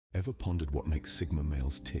Ever pondered what makes Sigma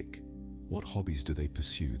males tick? What hobbies do they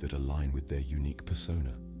pursue that align with their unique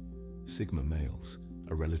persona? Sigma males,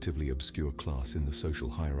 a relatively obscure class in the social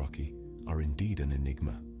hierarchy, are indeed an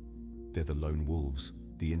enigma. They're the lone wolves,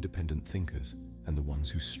 the independent thinkers, and the ones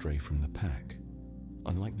who stray from the pack.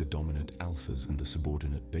 Unlike the dominant alphas and the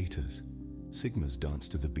subordinate betas, Sigmas dance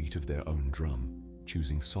to the beat of their own drum,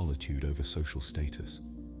 choosing solitude over social status.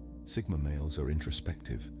 Sigma males are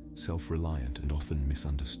introspective, self-reliant, and often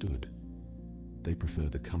misunderstood. They prefer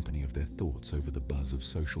the company of their thoughts over the buzz of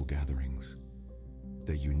social gatherings.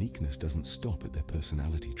 Their uniqueness doesn't stop at their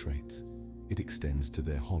personality traits. It extends to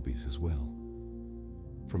their hobbies as well.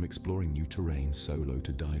 From exploring new terrain solo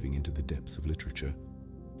to diving into the depths of literature,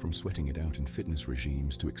 from sweating it out in fitness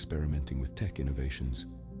regimes to experimenting with tech innovations,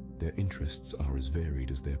 their interests are as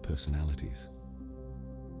varied as their personalities.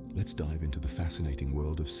 Let's dive into the fascinating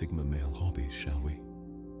world of Sigma male hobbies, shall we?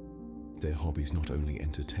 Their hobbies not only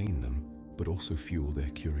entertain them, but also fuel their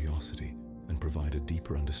curiosity and provide a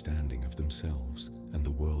deeper understanding of themselves and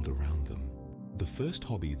the world around them. The first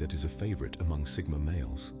hobby that is a favorite among Sigma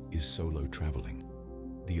males is solo traveling.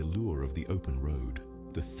 The allure of the open road,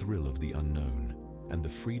 the thrill of the unknown, and the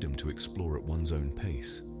freedom to explore at one's own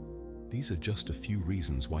pace. These are just a few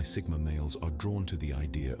reasons why Sigma males are drawn to the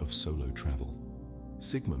idea of solo travel.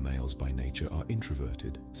 Sigma males by nature are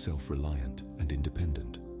introverted, self-reliant, and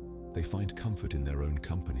independent. They find comfort in their own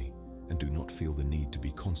company and do not feel the need to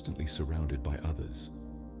be constantly surrounded by others.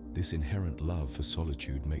 This inherent love for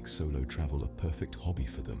solitude makes solo travel a perfect hobby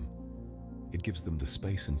for them. It gives them the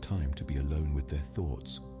space and time to be alone with their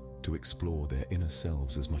thoughts, to explore their inner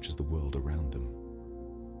selves as much as the world around them.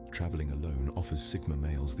 Traveling alone offers Sigma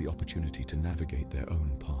males the opportunity to navigate their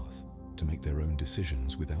own path, to make their own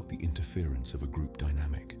decisions without the interference of a group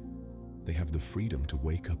dynamic. They have the freedom to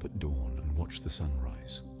wake up at dawn and watch the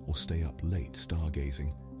sunrise, or stay up late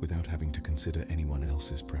stargazing without having to consider anyone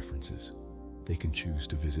else's preferences. They can choose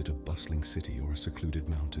to visit a bustling city or a secluded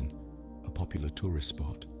mountain, a popular tourist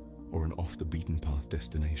spot, or an off-the-beaten-path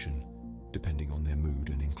destination, depending on their mood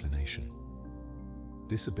and inclination.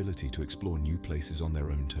 This ability to explore new places on their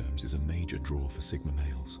own terms is a major draw for Sigma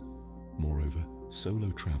males. Moreover, solo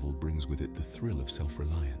travel brings with it the thrill of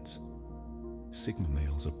self-reliance. Sigma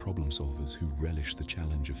males are problem solvers who relish the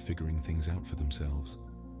challenge of figuring things out for themselves,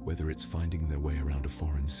 whether it's finding their way around a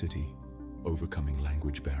foreign city, overcoming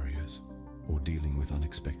language barriers, or dealing with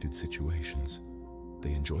unexpected situations.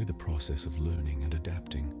 They enjoy the process of learning and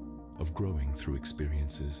adapting, of growing through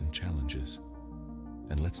experiences and challenges.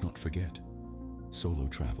 And let's not forget, solo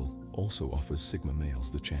travel also offers Sigma males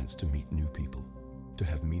the chance to meet new people, to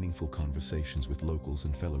have meaningful conversations with locals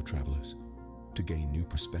and fellow travelers, to gain new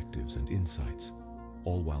perspectives and insights,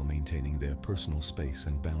 all while maintaining their personal space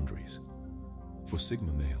and boundaries. For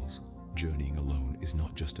Sigma males, journeying alone is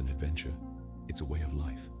not just an adventure, it's a way of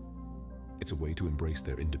life. It's a way to embrace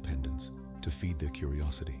their independence, to feed their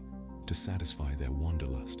curiosity, to satisfy their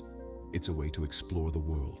wanderlust. It's a way to explore the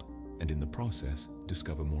world, and in the process,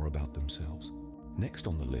 discover more about themselves. Next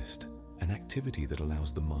on the list, an activity that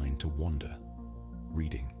allows the mind to wander: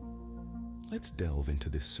 reading. Let's delve into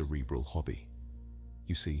this cerebral hobby.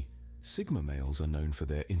 You see, Sigma males are known for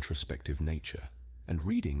their introspective nature, and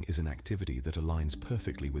reading is an activity that aligns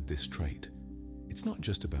perfectly with this trait. It's not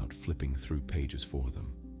just about flipping through pages for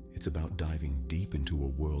them. It's about diving deep into a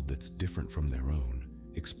world that's different from their own,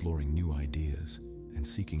 exploring new ideas, and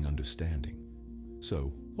seeking understanding.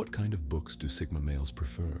 So, what kind of books do Sigma males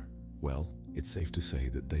prefer? Well, it's safe to say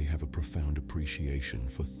that they have a profound appreciation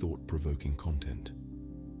for thought-provoking content.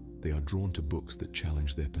 They are drawn to books that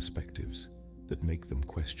challenge their perspectives, that make them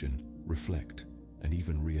question, reflect, and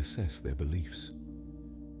even reassess their beliefs.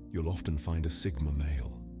 You'll often find a Sigma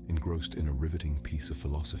male engrossed in a riveting piece of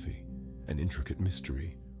philosophy, an intricate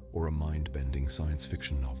mystery, or a mind-bending science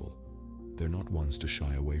fiction novel. They're not ones to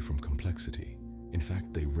shy away from complexity. In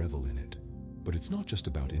fact, they revel in it. But it's not just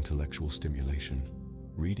about intellectual stimulation.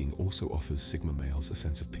 Reading also offers Sigma males a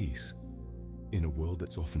sense of peace. In a world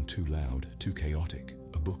that's often too loud, too chaotic,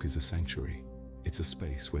 a book is a sanctuary. It's a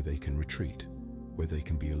space where they can retreat, where they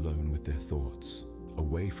can be alone with their thoughts,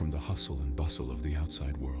 away from the hustle and bustle of the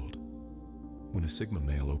outside world. When a Sigma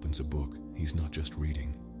male opens a book, he's not just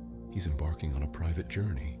reading. He's embarking on a private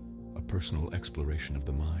journey, a personal exploration of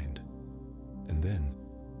the mind. And then,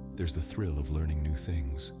 there's the thrill of learning new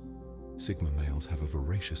things. Sigma males have a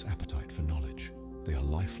voracious appetite for knowledge. They are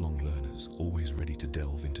lifelong learners, always ready to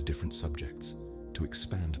delve into different subjects, to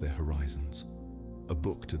expand their horizons. A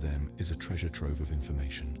book to them is a treasure trove of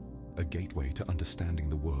information, a gateway to understanding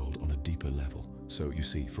the world on a deeper level. So you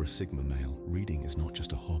see, for a Sigma male, reading is not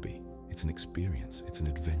just a hobby, it's an experience, it's an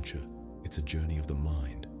adventure, it's a journey of the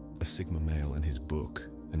mind. A Sigma male and his book,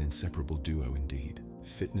 an inseparable duo indeed.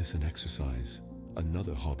 Fitness and exercise,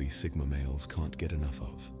 another hobby Sigma males can't get enough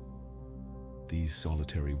of. These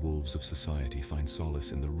solitary wolves of society find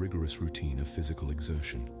solace in the rigorous routine of physical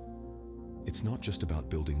exertion. It's not just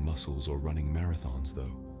about building muscles or running marathons,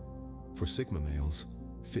 though. For Sigma males,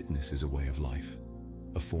 fitness is a way of life,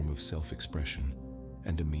 a form of self-expression,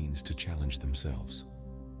 and a means to challenge themselves.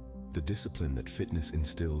 The discipline that fitness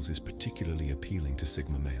instills is particularly appealing to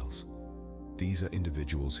Sigma males. These are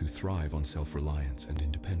individuals who thrive on self-reliance and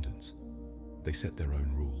independence. They set their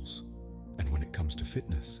own rules, and when it comes to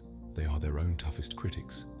fitness, they are their own toughest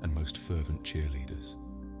critics and most fervent cheerleaders.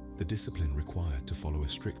 The discipline required to follow a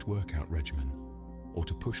strict workout regimen or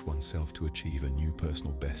to push oneself to achieve a new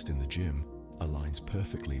personal best in the gym aligns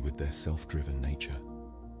perfectly with their self-driven nature.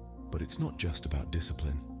 But it's not just about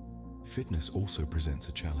discipline. Fitness also presents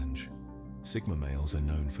a challenge. Sigma males are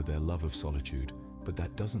known for their love of solitude, but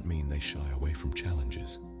that doesn't mean they shy away from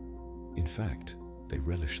challenges. In fact, they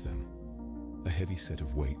relish them. A heavy set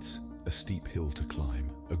of weights, a steep hill to climb,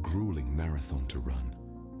 a grueling marathon to run.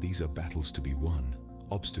 These are battles to be won,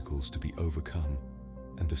 obstacles to be overcome,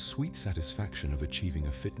 and the sweet satisfaction of achieving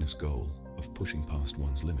a fitness goal, of pushing past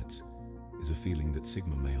one's limits, is a feeling that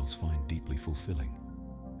Sigma males find deeply fulfilling.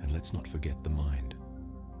 And let's not forget the mind.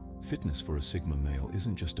 Fitness for a Sigma male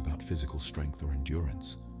isn't just about physical strength or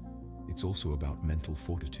endurance. It's also about mental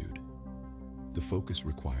fortitude. The focus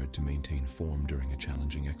required to maintain form during a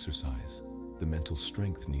challenging exercise, the mental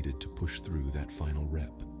strength needed to push through that final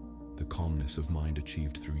rep, the calmness of mind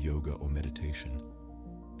achieved through yoga or meditation.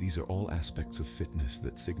 These are all aspects of fitness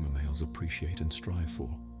that Sigma males appreciate and strive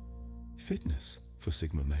for. Fitness, for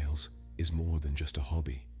Sigma males, is more than just a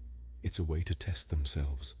hobby. It's a way to test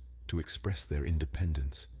themselves, to express their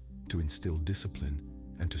independence, to instill discipline,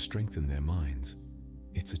 and to strengthen their minds.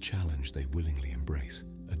 It's a challenge they willingly embrace,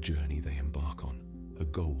 a journey they embark on, a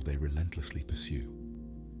goal they relentlessly pursue.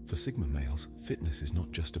 For Sigma males, fitness is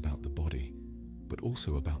not just about the body, but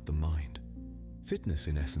also about the mind. Fitness,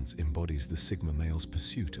 in essence, embodies the Sigma male's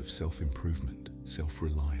pursuit of self-improvement,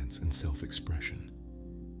 self-reliance, and self-expression.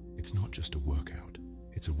 It's not just a workout,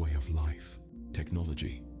 it's a way of life.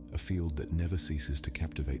 Technology, a field that never ceases to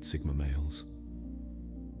captivate Sigma males.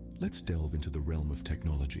 Let's delve into the realm of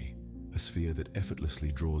technology, a sphere that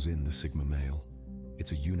effortlessly draws in the Sigma male.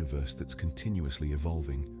 It's a universe that's continuously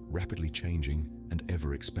evolving, rapidly changing, and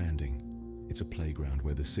ever expanding. It's a playground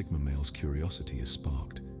where the Sigma male's curiosity is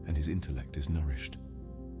sparked and his intellect is nourished.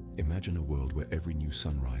 Imagine a world where every new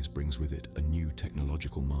sunrise brings with it a new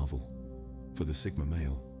technological marvel. For the Sigma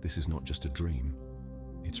male, this is not just a dream,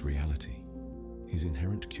 it's reality. His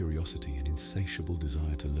inherent curiosity and insatiable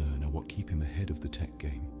desire to learn are what keep him ahead of the tech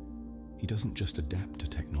game. He doesn't just adapt to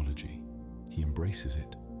technology, he embraces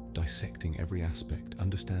it, dissecting every aspect,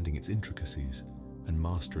 understanding its intricacies, and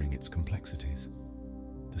mastering its complexities.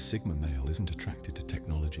 The Sigma male isn't attracted to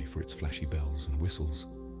technology for its flashy bells and whistles.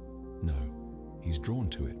 No, he's drawn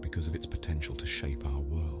to it because of its potential to shape our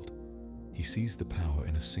world. He sees the power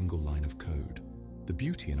in a single line of code, the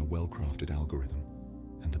beauty in a well-crafted algorithm,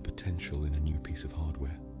 and the potential in a new piece of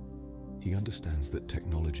hardware. He understands that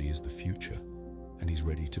technology is the future, and he's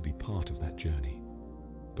ready to be part of that journey.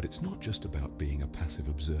 But it's not just about being a passive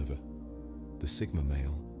observer. The Sigma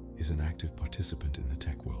male is an active participant in the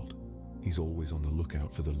tech world. He's always on the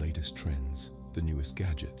lookout for the latest trends, the newest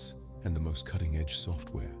gadgets, and the most cutting-edge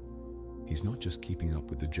software. He's not just keeping up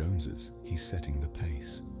with the Joneses, he's setting the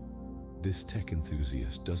pace. This tech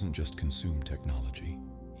enthusiast doesn't just consume technology,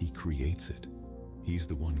 he creates it. He's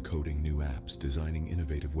the one coding new apps, designing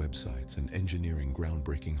innovative websites, and engineering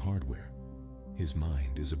groundbreaking hardware. His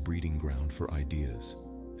mind is a breeding ground for ideas,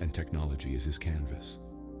 and technology is his canvas.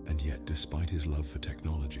 And yet, despite his love for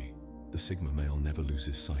technology, the Sigma male never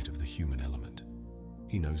loses sight of the human element.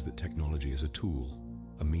 He knows that technology is a tool,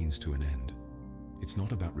 a means to an end. It's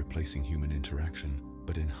not about replacing human interaction,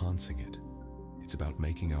 but enhancing it. It's about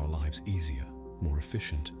making our lives easier, more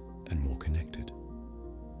efficient, and more connected.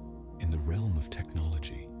 In the realm of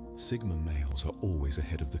technology, Sigma males are always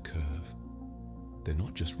ahead of the curve. They're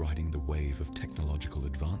not just riding the wave of technological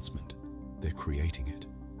advancement, they're creating it.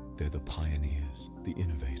 They're the pioneers, the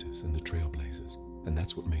innovators, and the trailblazers. And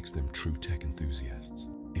that's what makes them true tech enthusiasts.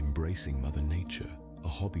 Embracing Mother Nature, a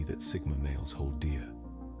hobby that Sigma males hold dear.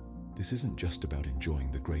 This isn't just about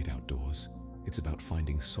enjoying the great outdoors. It's about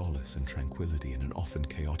finding solace and tranquility in an often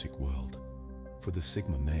chaotic world. For the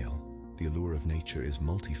Sigma male, the allure of nature is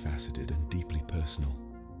multifaceted and deeply personal.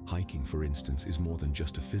 Hiking, for instance, is more than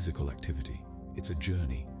just a physical activity. It's a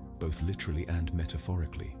journey, both literally and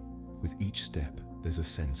metaphorically. With each step, There's a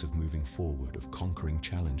sense of moving forward, of conquering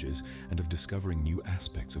challenges, and of discovering new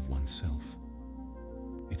aspects of oneself.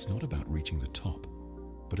 It's not about reaching the top,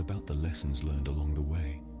 but about the lessons learned along the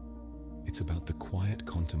way. It's about the quiet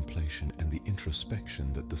contemplation and the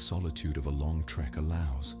introspection that the solitude of a long trek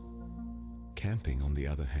allows. Camping, on the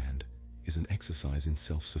other hand, is an exercise in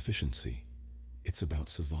self-sufficiency. It's about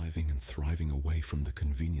surviving and thriving away from the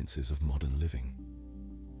conveniences of modern living.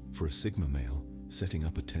 For a Sigma male, setting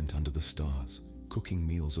up a tent under the stars, cooking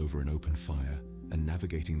meals over an open fire, and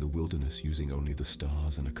navigating the wilderness using only the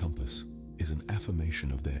stars and a compass is an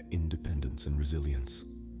affirmation of their independence and resilience.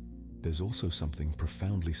 There's also something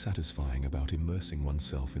profoundly satisfying about immersing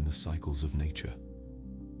oneself in the cycles of nature.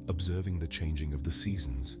 Observing the changing of the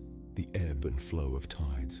seasons, the ebb and flow of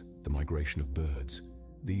tides, the migration of birds,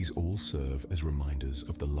 these all serve as reminders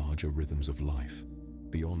of the larger rhythms of life,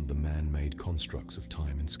 beyond the man-made constructs of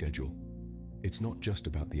time and schedule. It's not just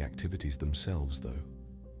about the activities themselves, though.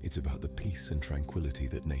 It's about the peace and tranquility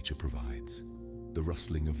that nature provides. The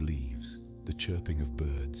rustling of leaves, the chirping of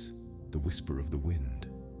birds, the whisper of the wind.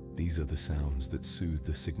 These are the sounds that soothe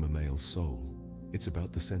the Sigma male's soul. It's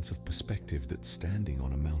about the sense of perspective that standing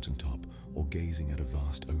on a mountaintop or gazing at a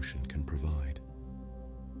vast ocean can provide.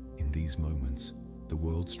 In these moments, the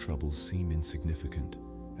world's troubles seem insignificant,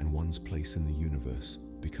 and one's place in the universe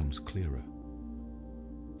becomes clearer.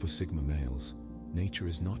 For Sigma males, nature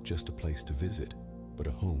is not just a place to visit, but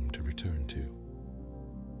a home to return to.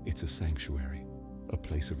 It's a sanctuary, a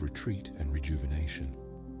place of retreat and rejuvenation.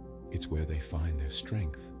 It's where they find their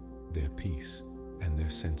strength, their peace, and their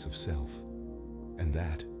sense of self. And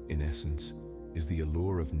that, in essence, is the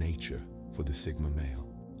allure of nature for the Sigma male.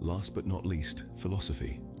 Last but not least,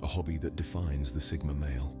 philosophy, a hobby that defines the Sigma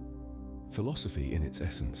male. Philosophy, in its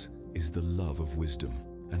essence, is the love of wisdom,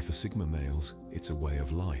 and for Sigma males, it's a way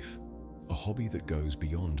of life. A hobby that goes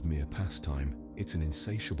beyond mere pastime. It's an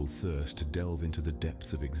insatiable thirst to delve into the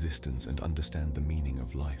depths of existence and understand the meaning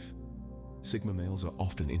of life. Sigma males are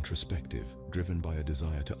often introspective, driven by a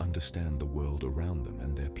desire to understand the world around them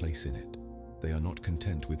and their place in it. They are not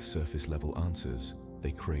content with surface-level answers.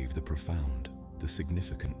 They crave the profound, the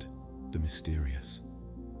significant, the mysterious.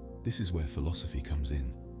 This is where philosophy comes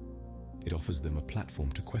in. It offers them a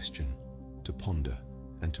platform to question, to ponder,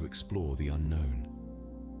 and to explore the unknown.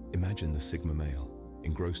 Imagine the Sigma male,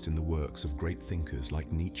 engrossed in the works of great thinkers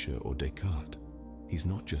like Nietzsche or Descartes. He's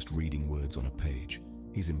not just reading words on a page.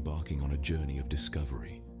 He's embarking on a journey of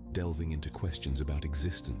discovery, delving into questions about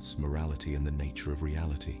existence, morality, and the nature of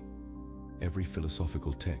reality. Every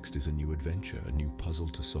philosophical text is a new adventure, a new puzzle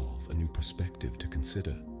to solve, a new perspective to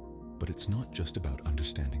consider. But it's not just about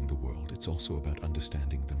understanding the world, it's also about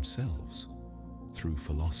understanding themselves. Through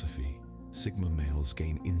philosophy, Sigma males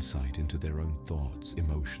gain insight into their own thoughts,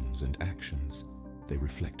 emotions, and actions. They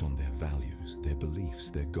reflect on their values, their beliefs,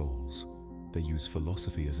 their goals. They use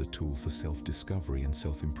philosophy as a tool for self-discovery and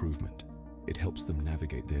self-improvement. It helps them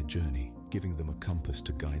navigate their journey, giving them a compass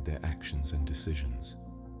to guide their actions and decisions.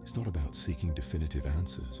 It's not about seeking definitive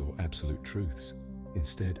answers or absolute truths.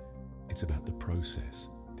 Instead, it's about the process,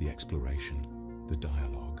 the exploration, the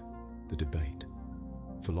dialogue, the debate.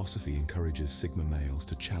 Philosophy encourages Sigma males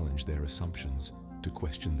to challenge their assumptions, to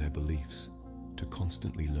question their beliefs, to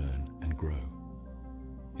constantly learn and grow.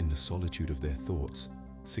 In the solitude of their thoughts,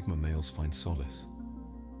 Sigma males find solace.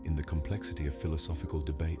 In the complexity of philosophical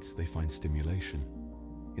debates, they find stimulation.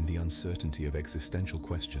 In the uncertainty of existential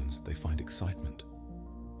questions, they find excitement.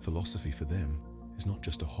 Philosophy for them is not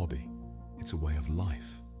just a hobby, it's a way of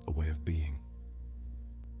life, a way of being.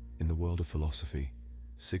 In the world of philosophy,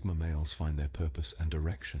 Sigma males find their purpose and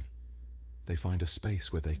direction. They find a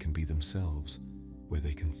space where they can be themselves, where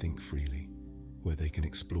they can think freely, where they can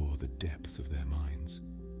explore the depths of their minds.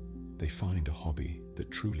 They find a hobby that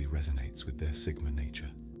truly resonates with their Sigma nature.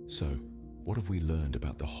 So, what have we learned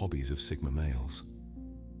about the hobbies of Sigma males?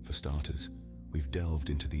 For starters, we've delved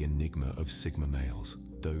into the enigma of Sigma males,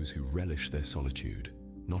 those who relish their solitude,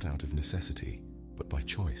 not out of necessity, but by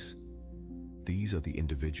choice. These are the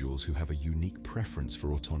individuals who have a unique preference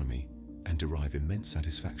for autonomy and derive immense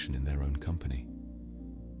satisfaction in their own company.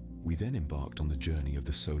 We then embarked on the journey of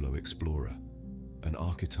the solo explorer, an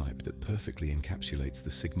archetype that perfectly encapsulates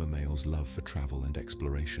the Sigma male's love for travel and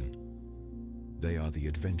exploration. They are the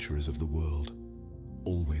adventurers of the world,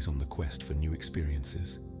 always on the quest for new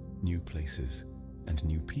experiences, new places, and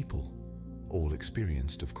new people, all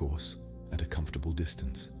experienced, of course, at a comfortable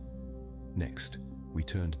distance. Next, we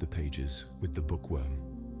turned the pages with the bookworm.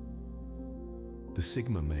 The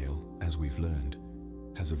Sigma male, as we've learned,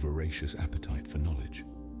 has a voracious appetite for knowledge.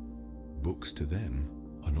 Books to them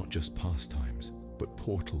are not just pastimes, but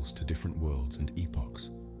portals to different worlds and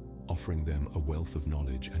epochs. offering them a wealth of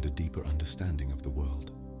knowledge and a deeper understanding of the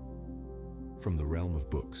world. From the realm of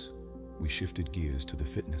books, we shifted gears to the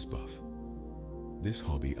fitness buff. This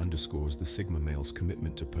hobby underscores the Sigma male's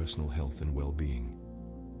commitment to personal health and well-being.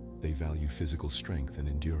 They value physical strength and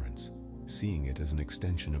endurance, seeing it as an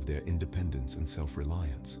extension of their independence and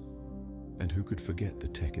self-reliance. And who could forget the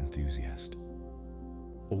tech enthusiast?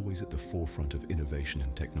 Always at the forefront of innovation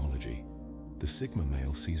and technology, the Sigma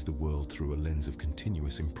male sees the world through a lens of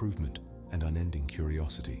continuous improvement and unending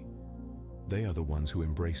curiosity. They are the ones who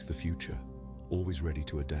embrace the future, always ready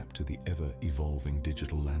to adapt to the ever-evolving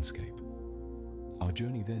digital landscape. Our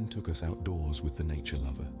journey then took us outdoors with the nature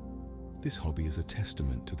lover. This hobby is a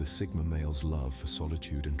testament to the Sigma male's love for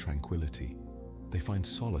solitude and tranquility. They find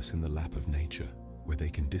solace in the lap of nature, where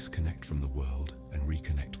they can disconnect from the world and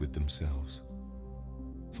reconnect with themselves.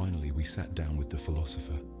 Finally, we sat down with the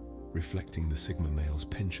philosopher, reflecting the Sigma male's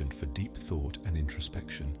penchant for deep thought and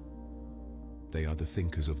introspection. They are the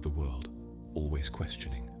thinkers of the world, always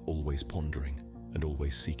questioning, always pondering, and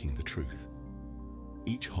always seeking the truth.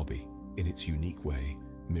 Each hobby, in its unique way,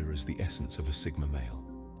 mirrors the essence of a Sigma male,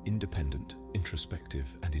 independent, introspective,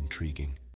 and intriguing.